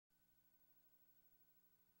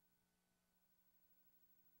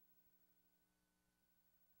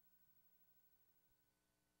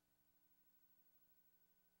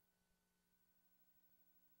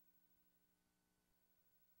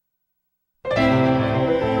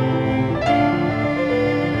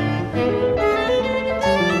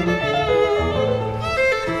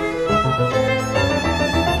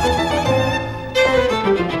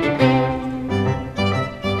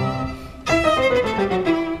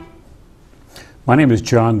My name is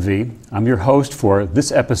John Viehe. I'm your host for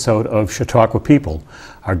this episode of Chautauqua People.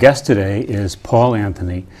 Our guest today is Paul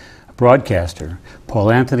Anthony, a broadcaster.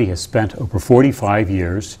 Paul Anthony has spent over 45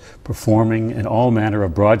 years performing in all manner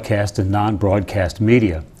of broadcast and non-broadcast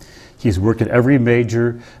media. He's worked at every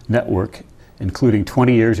major network, including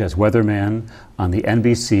 20 years as weatherman on the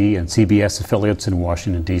NBC and CBS affiliates in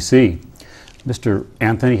Washington, D.C. Mr.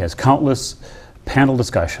 Anthony has countless panel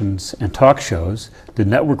discussions and talk shows, did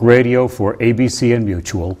network radio for ABC and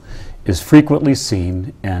Mutual, is frequently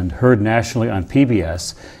seen and heard nationally on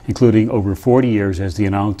PBS, including over 40 years as the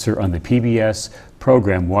announcer on the PBS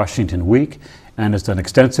program Washington Week, and has done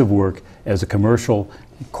extensive work as a commercial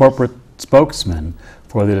corporate spokesman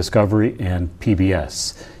for the Discovery and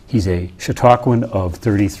PBS. He's a Chautauquan of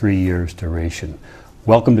 33 years duration.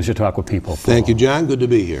 Welcome to Chautauqua People, Paul. Thank you, John. Good to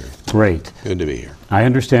be here. Great. Good to be here. I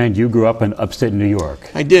understand you grew up in upstate New York.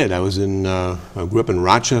 I did. I grew up in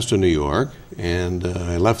Rochester, New York, and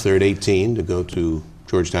I left there at 18 to go to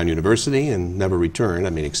Georgetown University and never returned,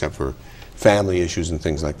 except for family issues and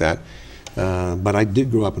things like that. But I did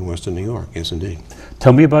grow up in Western New York, yes indeed.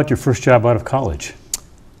 Tell me about your first job out of college.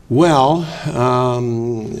 Well,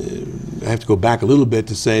 I have to go back a little bit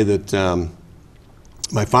to say that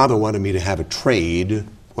my father wanted me to have a trade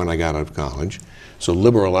when I got out of college, so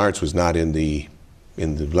liberal arts was not in the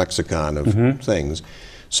lexicon of things.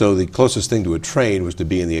 So the closest thing to a trade was to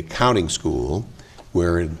be in the accounting school,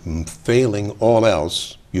 where failing all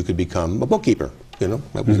else, you could become a bookkeeper.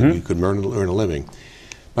 That was you could earn a living.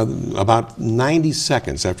 But about 90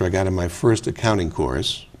 seconds after I got in my first accounting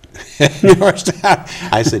course,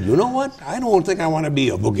 I said, you know what? I don't think I want to be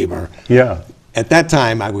a bookkeeper. Yeah. At that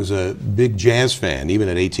time, I was a big jazz fan, even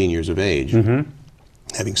at 18 years of age,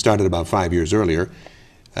 having started about 5 years earlier,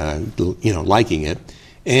 liking it.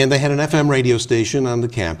 And they had an FM radio station on the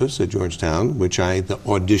campus at Georgetown, which I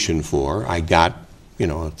auditioned for. I got,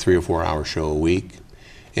 a 3 or 4 hour show a week.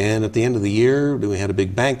 And at the end of the year, we had a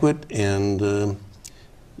big banquet, and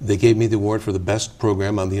they gave me the award for the best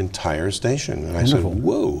program on the entire station. And I said,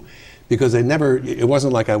 whoa. Because it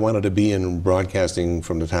wasn't like I wanted to be in broadcasting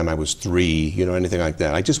from the time I was 3, anything like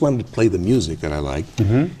that. I just wanted to play the music that I liked.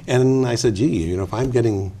 And I said, gee, if I'm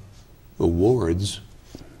getting awards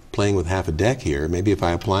playing with half a deck here, maybe if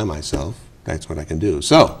I apply myself, that's what I can do.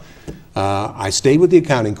 So I stayed with the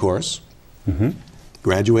accounting course,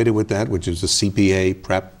 graduated with that, which is a CPA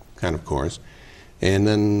prep kind of course, and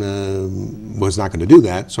then was not going to do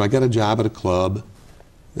that. So I got a job at a club.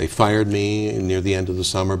 They fired me near the end of the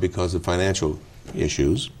summer because of financial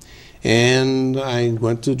issues. And I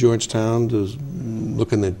went to Georgetown to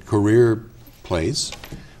look in the career place,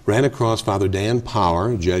 ran across Father Dan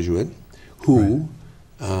Power, a Jesuit, who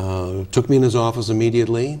took me in his office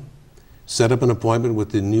immediately, set up an appointment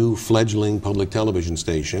with the new fledgling public television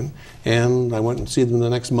station, and I went and see them the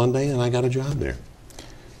next Monday, and I got a job there.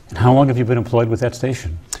 And how long have you been employed with that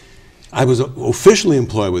station? I was officially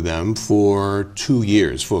employed with them for 2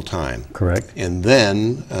 years, full-time. Correct. And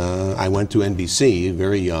then I went to NBC,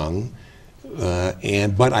 very young,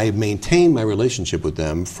 but I maintained my relationship with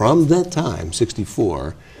them from that time,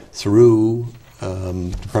 64, through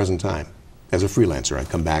the present time. As a freelancer, I'd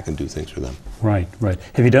come back and do things for them. Right, right.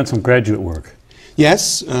 Have you done some graduate work?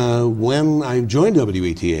 Yes. When I joined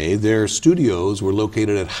WETA, their studios were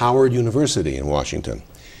located at Howard University in Washington.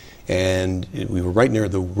 And we were right near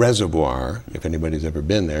the reservoir. If anybody's ever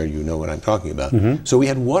been there, you know what I'm talking about. So we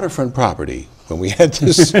had waterfront property when we had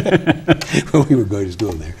this, when we were going to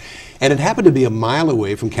school there. And it happened to be a mile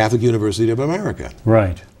away from Catholic University of America.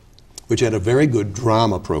 Right. Which had a very good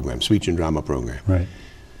drama program, speech and drama program. Right.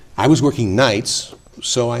 I was working nights,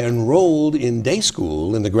 so I enrolled in day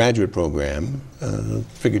school in the graduate program.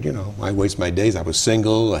 Figured, I waste my days. I was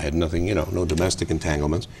single. I had nothing, no domestic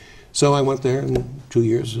entanglements. So I went there in 2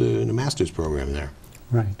 years in a master's program there.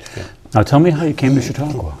 Right. Yeah. Now tell me how you came to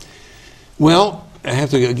Chautauqua. Well, I have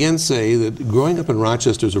to again say that growing up in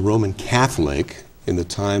Rochester as a Roman Catholic in the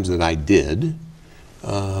times that I did,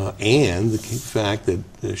 and the fact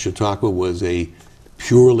that Chautauqua was a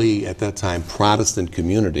purely, at that time, Protestant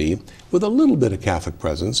community with a little bit of Catholic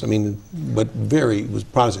presence, but it was a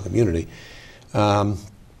Protestant community. I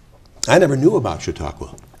never knew about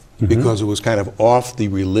Chautauqua. Because it was kind of off the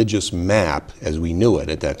religious map as we knew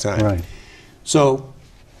it at that time. Right. So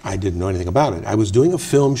I didn't know anything about it. I was doing a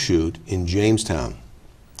film shoot in Jamestown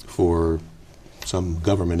for some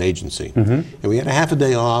government agency. And we had a half a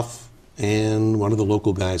day off, and one of the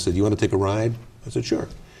local guys said, "You want to take a ride?" I said, "Sure."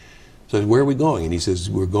 So I said, "Where are we going?" And he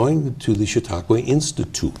says, "We're going to the Chautauqua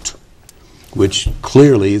Institute," which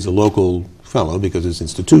clearly is a local fellow because it's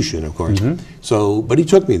institution, of course. So, but he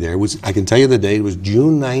took me there. I can tell you the date. It was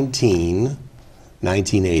June 19,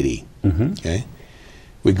 1980. Okay,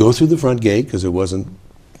 we go through the front gate because it wasn't.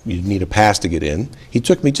 You need a pass to get in. He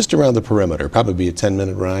took me just around the perimeter, probably a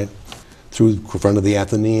 10-minute ride, through the front of the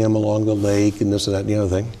Athenaeum, along the lake, and this and that and the other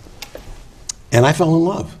thing. And I fell in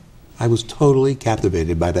love. I was totally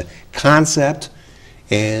captivated by the concept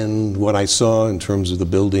and what I saw in terms of the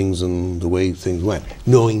buildings and the way things went,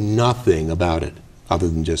 knowing nothing about it other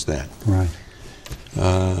than just that. Right.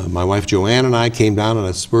 My wife Joanne and I came down on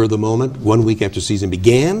a spur of the moment 1 week after season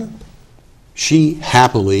began. She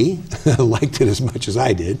happily liked it as much as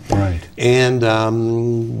I did. Right.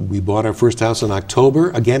 And we bought our first house in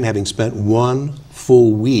October, again having spent 1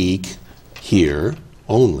 full week here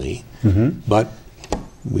only, but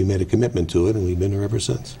we made a commitment to it and we've been here ever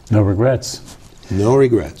since. No regrets. No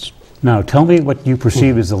regrets. Now, tell me what you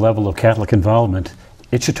perceive as the level of Catholic involvement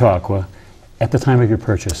at Chautauqua at the time of your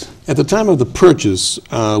purchase. At the time of the purchase,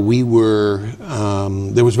 there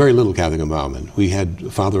was very little Catholic involvement. We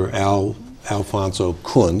had Father Alfonso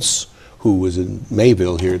Kuntz, who was in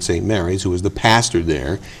Mayville here at St. Mary's, who was the pastor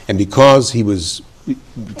there, and because he was,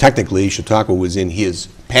 technically, Chautauqua was in his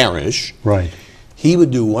parish, right. He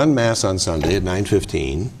would do one Mass on Sunday at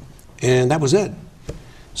 9:15, and that was it.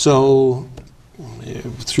 So,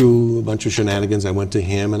 through a bunch of shenanigans, I went to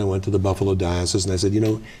him and I went to the Buffalo Diocese, and I said, you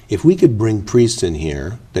know, if we could bring priests in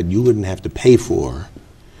here that you wouldn't have to pay for,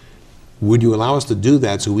 would you allow us to do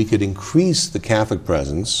that so we could increase the Catholic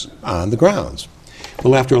presence on the grounds?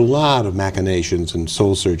 Well, after a lot of machinations and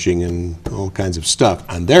soul searching and all kinds of stuff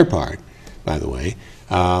on their part, by the way,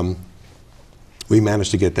 we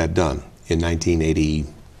managed to get that done in 1980,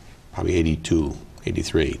 probably 82,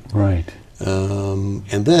 83. Right.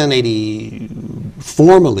 And then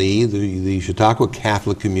formally, the Chautauqua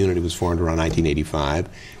Catholic community was formed around 1985.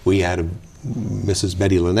 We had Mrs.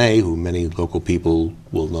 Betty Linnae, who many local people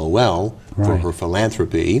will know well for her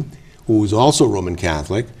philanthropy, who was also Roman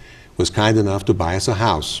Catholic, was kind enough to buy us a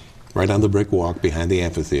house right on the brick walk behind the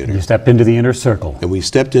amphitheater. You stepped into the inner circle. And we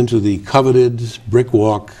stepped into the coveted brick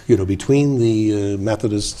walk, you know, between the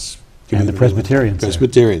Methodists and the Presbyterians.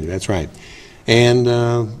 Presbyterians, that's right. And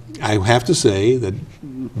I have to say that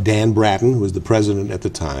Dan Bratton, who was the president at the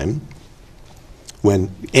time, when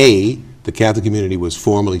A, the Catholic community was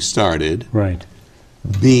formally started, right.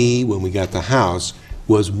 B, when we got the house,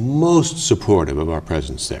 was most supportive of our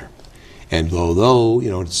presence there. And although,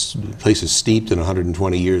 you know, the place is steeped in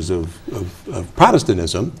 120 years of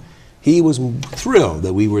Protestantism, he was thrilled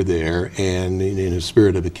that we were there, and in a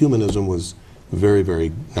spirit of ecumenism was very,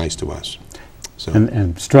 very nice to us. So.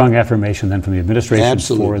 And strong affirmation then from the administration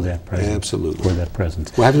Absolutely. for that presence. Absolutely. For that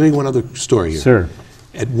presence. Well, I have to tell you one other story here. Sir.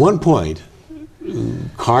 At one point, the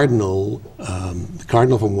Cardinal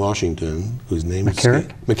from Washington, whose name McCarrick?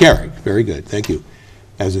 is McCarrick. Very good, thank you.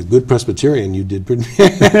 As a good Presbyterian, you're doing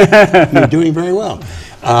very well.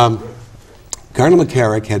 Cardinal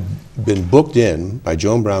McCarrick had been booked in by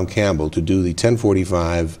Joan Brown Campbell to do the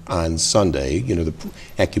 1045 on Sunday, you know, the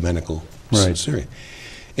ecumenical series.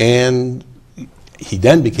 And he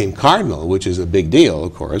then became cardinal, which is a big deal,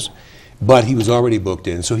 of course, but he was already booked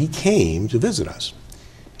in, so he came to visit us.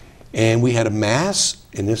 And we had a Mass,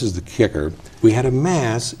 and this is the kicker, we had a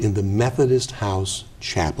Mass in the Methodist House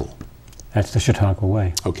Chapel. That's the Chautauqua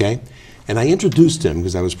way. Okay? And I introduced him,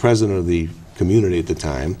 because I was president of the community at the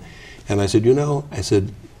time, and I said, you know, I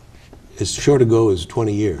said, as short ago as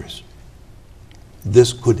 20 years,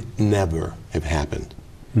 this could never have happened.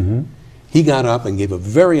 Mm-hmm. He got up and gave a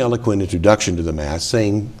very eloquent introduction to the Mass,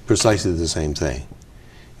 saying precisely the same thing.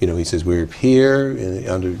 You know, he says, we're here, it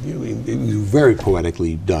was very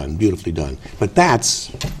poetically done, beautifully done. But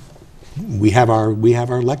that's, we have our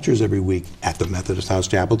lectures every week at the Methodist House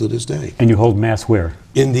Chapel to this day. And you hold Mass where?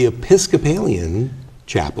 In the Episcopalian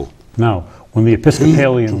Chapel. Now, when the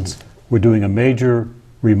Episcopalians were doing a major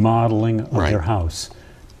remodeling of their house,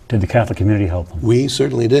 did the Catholic community help them? We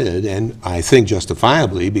certainly did, and I think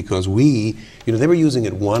justifiably, because they were using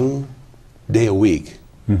it 1 day a week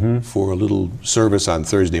for a little service on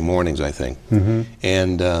Thursday mornings, I think.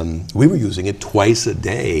 And we were using it twice a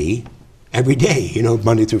day, every day, you know,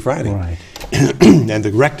 Monday through Friday. Right. And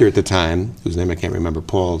the rector at the time, whose name I can't remember,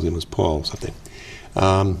 his name was Paul something,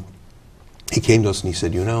 he came to us and he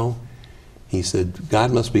said, you know, he said,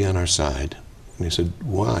 God must be on our side. And I said,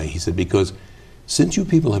 why? He said, because since you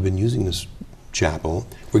people have been using this chapel,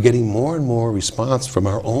 we're getting more and more response from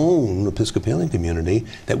our own Episcopalian community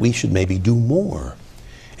that we should maybe do more.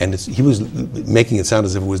 And he was making it sound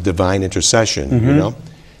as if it was divine intercession, you know?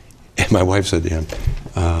 And my wife said to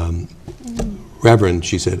him, Reverend,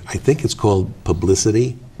 she said, I think it's called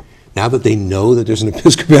publicity, now that they know that there's an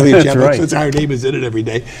Episcopalian That's chapel, right. since our name is in it every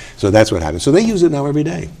day. So that's what happens. So they use it now every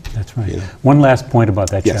day. That's right. You know? One last point about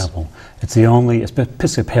that Yes. chapel. It's the only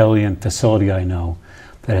Episcopalian facility I know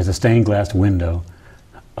that has a stained glass window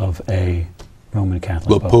of a Roman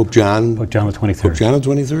Catholic Well, Pope John the 23rd. Pope John the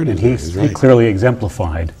 23rd And is right. he clearly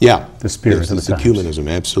exemplified Yeah, the spirit yes, of the it's times. ecumenism,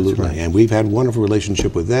 absolutely. That's right. And we've had a wonderful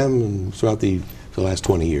relationship with them and throughout the last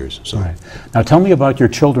 20 years. So. Right. Now tell me about your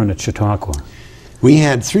children at Chautauqua. We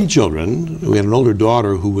had 3 children. We had an older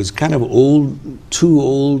daughter who was kind of too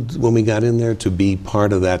old when we got in there to be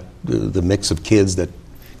part of that, the mix of kids that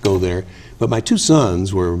go there. But my 2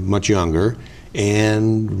 sons were much younger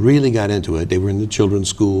and really got into it. They were in the children's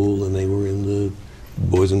school and they were in the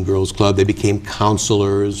Boys and Girls Club. They became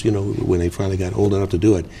counselors, you know, when they finally got old enough to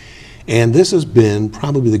do it. And this has been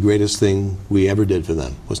probably the greatest thing we ever did for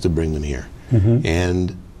them, was to bring them here. Mm-hmm.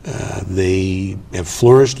 And they have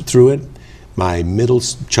flourished through it. My middle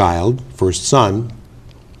child, first son,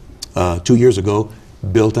 2 years ago,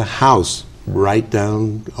 built a house right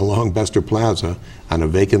down along Bester Plaza on a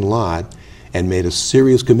vacant lot and made a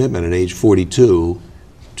serious commitment at age 42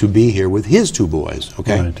 to be here with his 2 boys,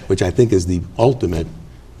 okay? Right. Which I think is the ultimate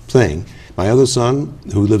thing. My other son,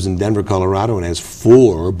 who lives in Denver, Colorado, and has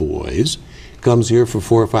 4 boys, comes here for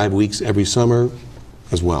 4 or 5 weeks every summer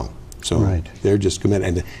as well. So Right. they're just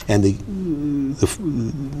committed, and the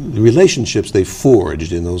relationships they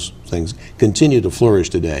forged in those things continue to flourish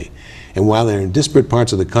today. And while they're in disparate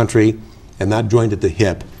parts of the country and not joined at the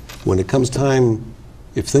hip, when it comes time,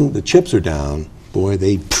 if the chips are down, boy,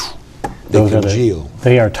 they congeal.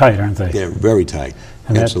 They are tight, aren't they? They're very tight.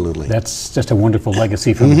 And Absolutely. That's just a wonderful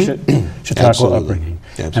legacy from the Chautauqua Absolutely. upbringing.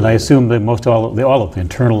 Absolutely. And I assume that all of them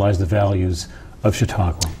internalize the values of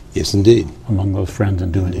Chautauqua Yes, indeed. among those friends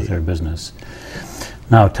and doing with their business.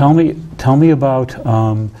 Now, tell me about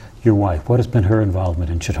your wife. What has been her involvement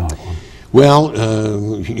in Chautauqua? Well,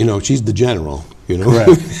 you know, she's the general, you know.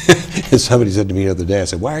 Correct. And somebody said to me the other day, I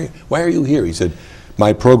said, why are you here? He said,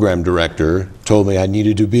 my program director told me I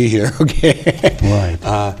needed to be here, okay?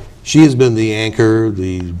 Right. She has been the anchor,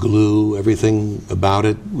 the glue, everything about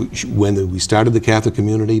it. When we started the Catholic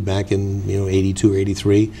community back in 82 or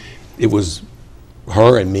 83, it was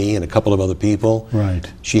her and me and a couple of other people. Right.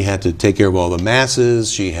 She had to take care of all the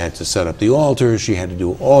masses. She had to set up the altars. She had to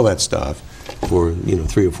do all that stuff for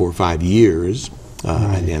 3 or 4 or 5 years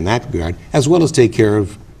in that regard, as well as take care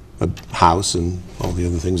of a house and all the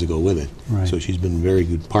other things that go with it. Right. So she's been a very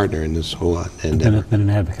good partner in this whole endeavor. Been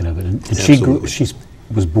an advocate of it. And Absolutely. she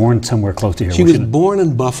was born somewhere close to here. She was born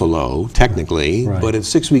in Buffalo, technically, Right. but at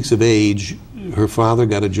 6 weeks of age, her father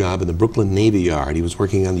got a job in the Brooklyn Navy Yard. He was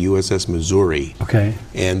working on the USS Missouri. Okay.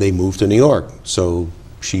 And they moved to New York. So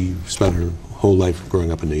she spent her whole life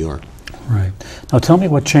growing up in New York. Right. Now tell me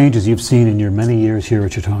what changes you've seen in your many years here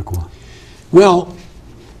at Chautauqua. Well,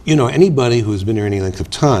 anybody who's been here any length of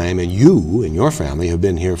time, and you and your family have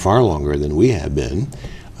been here far longer than we have been.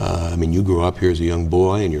 I mean, you grew up here as a young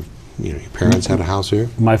boy, and your parents had a house here.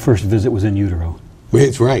 My first visit was in utero.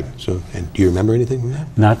 That's right. So, and do you remember anything from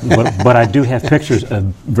that? But I do have pictures of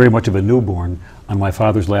very much of a newborn on my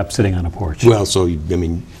father's lap sitting on a porch. Well, so I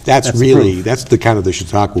mean, that's proof. that's the kind of the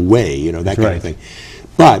Chautauqua way, that That's kind right. of thing.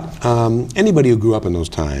 But anybody who grew up in those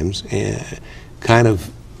times kind of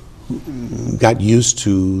got used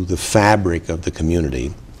to the fabric of the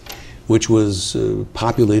community, which was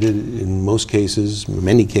populated in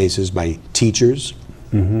many cases, by teachers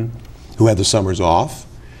who had the summers off.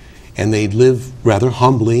 And they'd live rather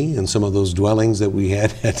humbly in some of those dwellings that we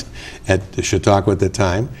had at Chautauqua at the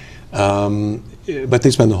time. But they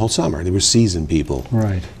spent the whole summer. They were seasoned people.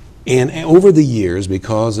 Right. And over the years,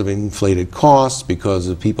 because of inflated costs, because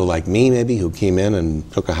of people like me maybe who came in and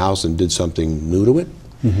took a house and did something new to it,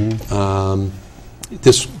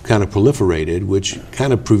 this kind of proliferated, which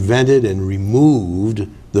kind of prevented and removed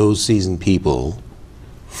those seasoned people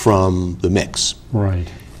from the mix. Right.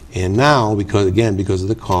 And now, because of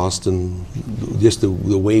the cost and just the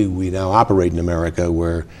way we now operate in America,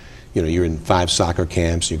 where you're in 5 soccer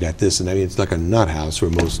camps, you got this, and I mean, it's like a nut house for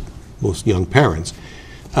most young parents.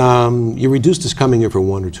 You're reduced to coming here for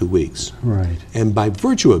 1 or 2 weeks. Right. And by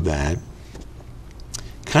virtue of that,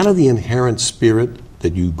 kind of the inherent spirit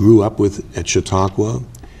that you grew up with at Chautauqua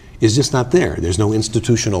is just not there. There's no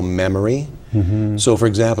institutional memory. So, for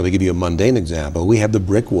example, to give you a mundane example, we have the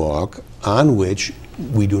brick walk on which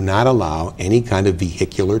we do not allow any kind of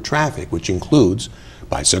vehicular traffic, which includes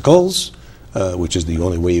bicycles, which is the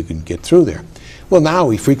only way you can get through there. Well, now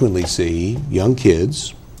we frequently see young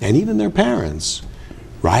kids, and even their parents,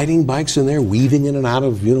 riding bikes in there, weaving in and out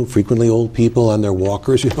of, frequently old people on their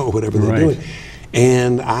walkers, whatever they're Right. doing.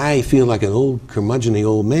 And I feel like an old curmudgeon-y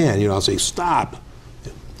old man. You know, I'll say, stop.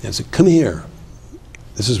 And I say, come here.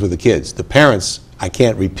 This is for the kids. The parents, I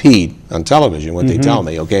can't repeat on television what they tell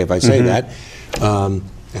me, okay, if I say that.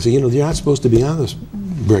 I say, you know, you're not supposed to be on this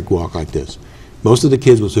brick walk like this. Most of the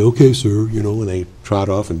kids will say, okay, sir, you know, and they trot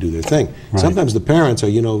off and do their thing. Right. Sometimes the parents are,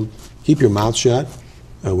 you know, keep your mouth shut.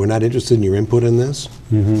 We're not interested in your input in this.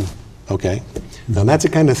 Okay. Now, that's the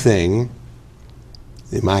kind of thing,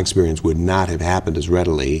 in my experience, would not have happened as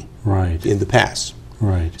readily in the past.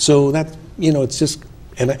 Right. So that, you know, it's just,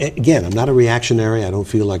 and again, I'm not a reactionary. I don't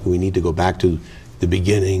feel like we need to go back to the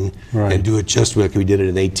beginning and do it just like we did it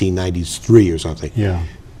in 1893 or something. Yeah.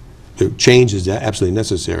 The change is absolutely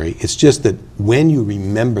necessary. It's just that when you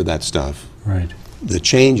remember that stuff, the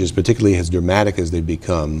changes, particularly as dramatic as they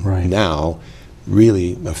become now,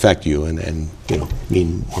 really affect you and you know,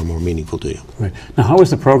 mean more meaningful to you. Right. Now, how has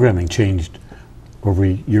the programming changed over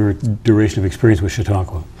your duration of experience with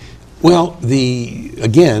Chautauqua? Well,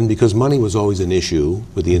 again, because money was always an issue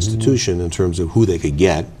with the institution in terms of who they could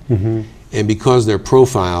get, and because their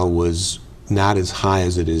profile was not as high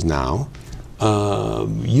as it is now,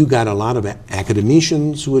 you got a lot of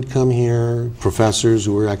academicians who would come here, professors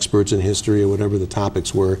who were experts in history or whatever the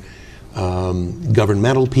topics were,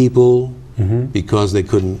 governmental people, because they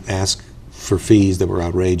couldn't ask for fees that were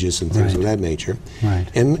outrageous and things of that nature.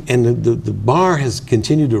 And the bar has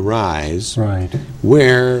continued to rise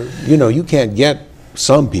where, you know, you can't get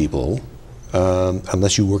some people,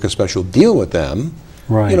 unless you work a special deal with them,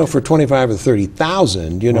 you know, for 25 or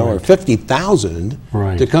 30,000, you know, or 50,000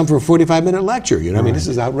 to come for a 45-minute lecture. You know, I mean, this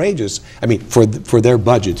is outrageous. I mean, for their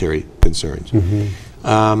budgetary concerns.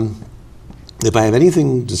 If I have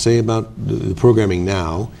anything to say about the programming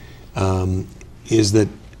now, is that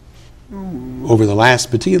over the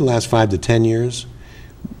particularly the last 5 to 10 years,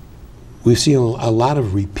 we've seen a lot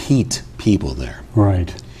of repeat people there.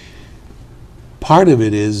 Part of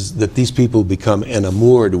it is that these people become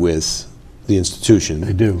enamored with the institution.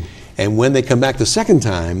 They do. And when they come back the second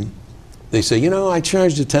time, they say, you know, I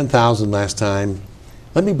charged you $10,000 last time.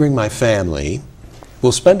 Let me bring my family.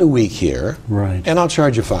 We'll spend a week here, and I'll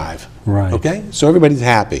charge you $5. Okay? So everybody's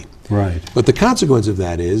happy. But the consequence of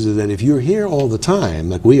that is that if you're here all the time,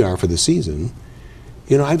 like we are for the season,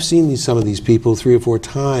 you know, I've seen some of these people 3 or 4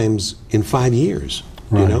 times in 5 years,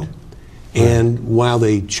 you know? And while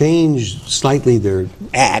they change slightly their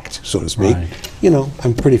act, so to speak, you know,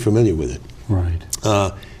 I'm pretty familiar with it.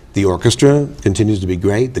 The orchestra continues to be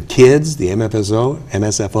great. The kids, the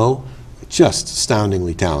MSFO, just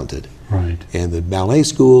astoundingly talented. And the ballet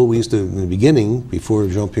school, we used to, in the beginning, before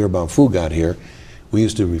Jean-Pierre Banfou got here, we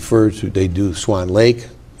used to refer to, they do Swan Lake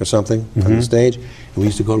or something on the stage, and we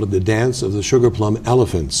used to call it the dance of the sugar plum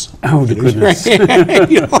elephants. Oh, the goodness.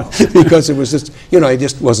 You know, because it was just, you know, it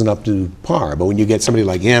just wasn't up to par. But when you get somebody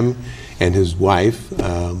like him and his wife,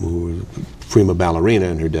 who were prima ballerina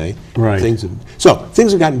in her day, things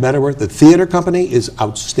have gotten better. The theater company is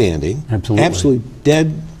outstanding. Absolutely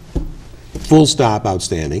dead, full stop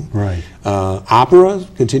outstanding. Opera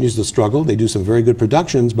continues to struggle. They do some very good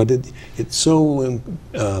productions, but it's so,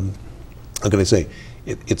 how can I say,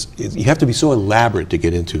 you have to be so elaborate to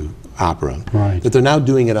get into opera that they're now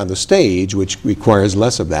doing it on the stage, which requires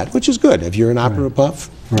less of that, which is good. If you're an opera buff,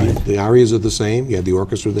 the arias are the same. You have the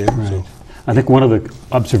orchestra there. So. I think one of the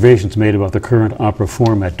observations made about the current opera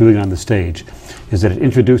format, doing on the stage, is that it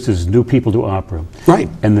introduces new people to opera.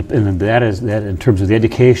 And that is that in terms of the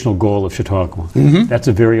educational goal of Chautauqua. That's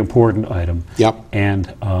a very important item.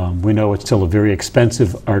 And we know it's still a very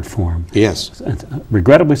expensive art form.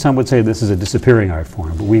 Regrettably, some would say this is a disappearing art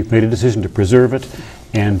form, but we've made a decision to preserve it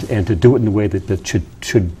and to do it in a way that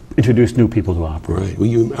should introduce new people to opera.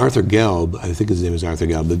 Well, Arthur Gelb, I think his name is Arthur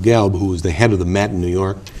Gelb, but Gelb, who was the head of the Met in New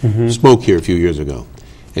York, spoke here a few years ago.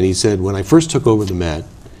 And he said, when I first took over the Met,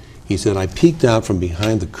 he said, I peeked out from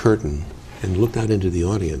behind the curtain and looked out into the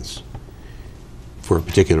audience for a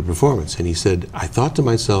particular performance. And he said, I thought to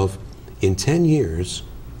myself, in 10 years,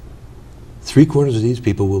 3/4 of these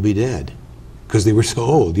people will be dead because they were so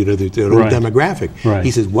old, you know, they're an old demographic.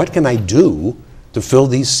 He said, what can I do to fill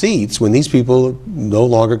these seats when these people no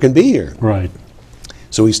longer can be here?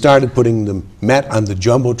 So he started putting the Met on the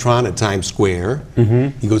Jumbotron at Times Square.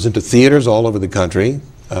 He goes into theaters all over the country,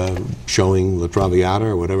 showing La Traviata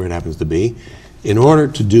or whatever it happens to be, in order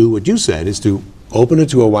to do what you said, is to open it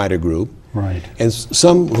to a wider group. And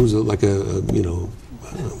some who's like a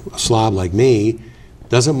slob like me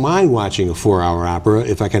doesn't mind watching a 4-hour opera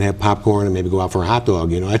if I can have popcorn and maybe go out for a hot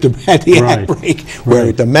dog, you know, at the ad break. Where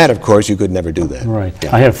at the Met, of course, you could never do that.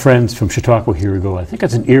 I have friends from Chautauqua here who go, I think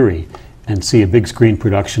it's in Erie, and see a big screen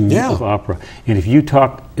production of opera. And if you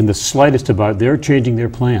talk in the slightest about they're changing their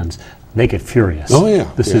plans, they get furious. Oh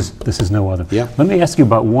yeah. This is no other. Yeah. Let me ask you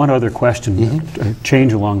about one other question,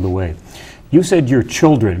 change along the way. You said your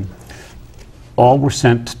children all were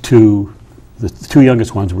sent to, the two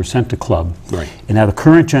youngest ones were sent to club. Right. And now the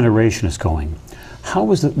current generation is going. How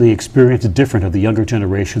was the experience different of the younger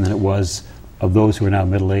generation than it was of those who are now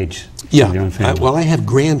middle-aged? Well, I have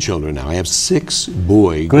grandchildren now. I have 6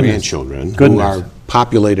 boy grandchildren who are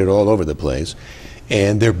populated all over the place.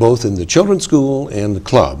 And they're both in the children's school and the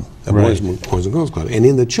club, the Boys and Girls Club. And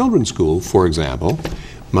in the children's school, for example,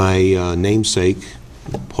 my namesake,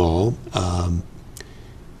 Paul,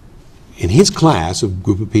 in his class, a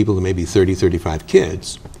group of people, maybe 30, 35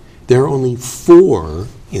 kids, there are only 4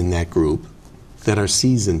 in that group that are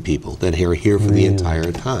seasoned people, that are here for the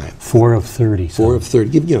entire time. 4 of 30. 4 of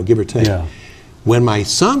 30, give or take. Yeah. When my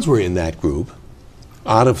sons were in that group,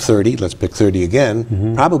 out of 30, let's pick 30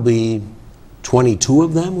 again, probably 22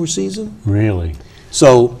 of them were seasoned. Really?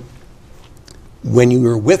 So when you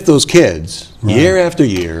were with those kids, year after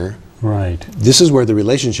year, this is where the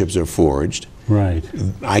relationships are forged. Right.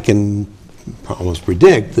 I can almost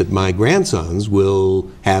predict that my grandsons will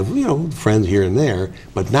have, friends here and there,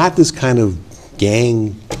 but not this kind of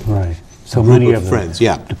gang so group many of friends.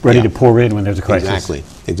 Ready to pour in when there's a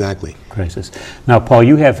crisis. Exactly. Crisis. Now, Paul,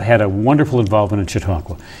 you have had a wonderful involvement in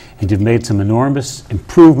Chautauqua, and you've made some enormous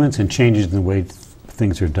improvements and changes in the way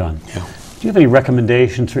things are done. Yeah. Do you have any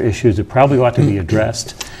recommendations for issues that probably ought to be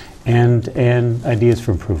addressed, and ideas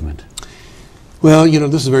for improvement? Well,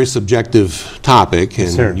 this is a very subjective topic,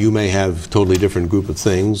 and Sure. you may have a totally different group of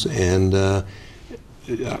things. And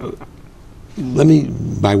let me,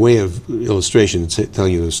 by way of illustration, tell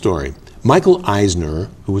you a story. Michael Eisner,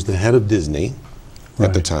 who was the head of Disney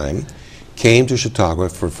at the time, came to Chautauqua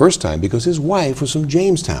for the first time because his wife was from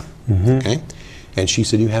Jamestown. Okay? And she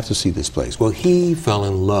said, you have to see this place. Well, he fell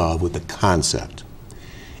in love with the concept.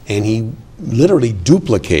 And he literally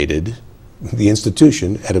duplicated the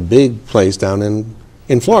institution at a big place down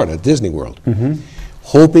in Florida, Disney World,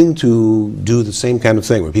 hoping to do the same kind of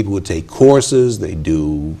thing where people would take courses, they'd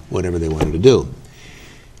do whatever they wanted to do.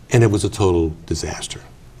 And it was a total disaster.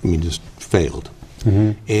 I mean, just failed.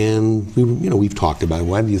 And we've talked about it.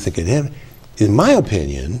 Why do you think it happened? In my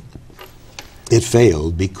opinion, it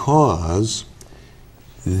failed because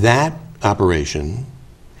that operation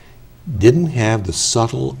didn't have the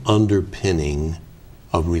subtle underpinning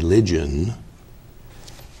of religion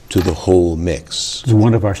to the whole mix. It's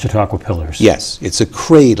one of our Chautauqua pillars. Yes, it's a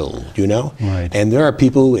cradle, Right. And there are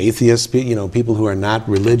people, atheists, people who are not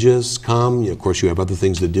religious come. Of course, you have other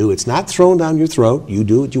things to do. It's not thrown down your throat. You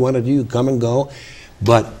do what you want to do. You come and go.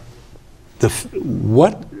 But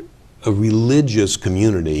what a religious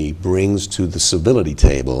community brings to the civility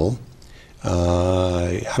table,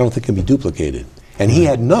 I don't think can be duplicated. And he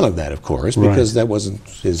had none of that, of course, because that wasn't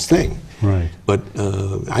his thing. Right. But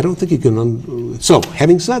I don't think you can. So,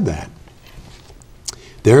 having said that,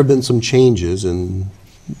 there have been some changes in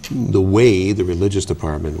the way the religious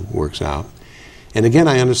department works out. And again,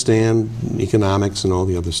 I understand economics and all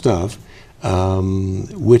the other stuff,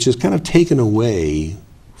 which is kind of taken away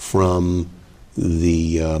from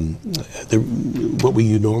what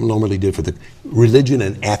we normally did for the religion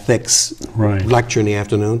and ethics lecture in the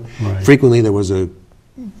afternoon. Frequently there was a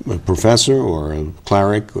professor or a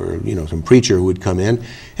cleric or some preacher who would come in,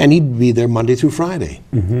 and he'd be there Monday through Friday.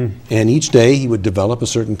 And each day he would develop a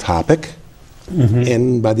certain topic,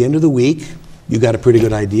 and by the end of the week you got a pretty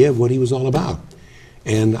good idea of what he was all about.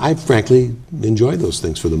 And I frankly enjoyed those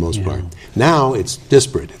things for the most part. Now it's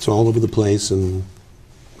disparate. It's all over the place, and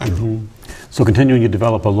I don't know. So continuing to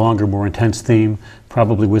develop a longer, more intense theme,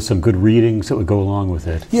 probably with some good readings that would go along with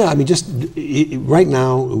it. Yeah, I mean, right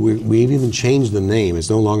now, we've even changed the name. It's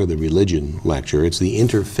no longer the religion lecture. It's the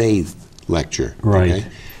interfaith lecture. Okay?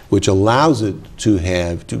 Which allows it to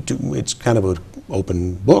have, it's kind of an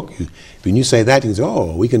open book. When you say that, you can say,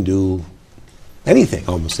 oh, we can do anything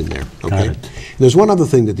almost in there. Okay? There's one other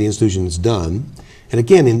thing that the institution has done, and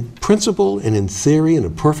again, in principle and in theory, in a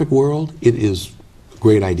perfect world, it is a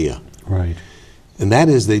great idea. And that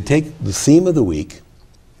is, they take the theme of the week,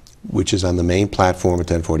 which is on the main platform at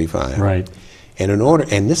 10:45.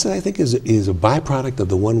 And this, I think, is a byproduct of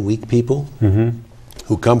the 1 week people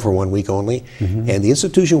who come for 1 week only. And the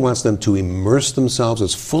institution wants them to immerse themselves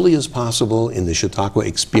as fully as possible in the Chautauqua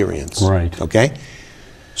experience. Okay?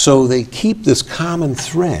 So they keep this common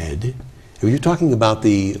thread. You're talking about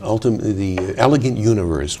the Elegant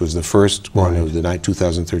Universe was the first one of the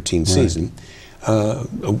 2013 season. A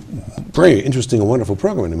very interesting and wonderful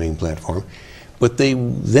program in the main platform. but they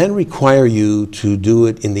then require you to do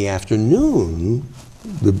it in the afternoon,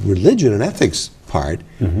 the religion and ethics part,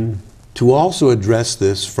 to also address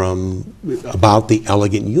this from about the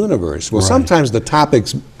elegant universe. Well, sometimes the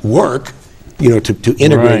topics work, to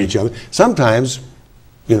integrate each other. Sometimes,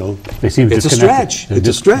 they seem it's a stretch. It's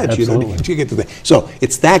a stretch. Absolutely. You get to the, so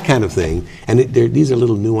it's that kind of thing, and these are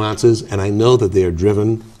little nuances, and I know that they are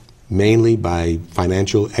driven mainly by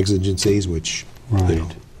financial exigencies, which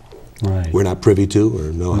we're not privy to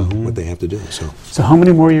or know what they have to do. So how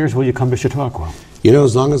many more years will you come to Chautauqua?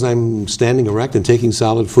 As long as I'm standing erect and taking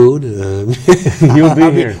solid food, you'll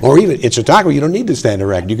be here. Or even in Chautauqua, you don't need to stand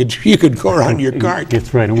erect. You could go around your cart.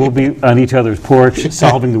 That's right, and we'll be on each other's porch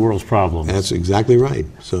solving the world's problems. That's exactly right.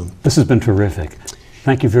 So this has been terrific.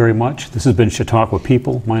 Thank you very much. This has been Chautauqua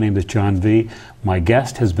People. My name is John Viehe. My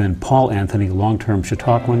guest has been Paul Anthony, long-term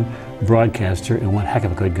Chautauquan broadcaster, and one heck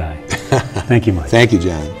of a good guy. Thank you much. Thank you,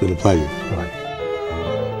 John. It's been a pleasure.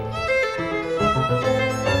 Bye.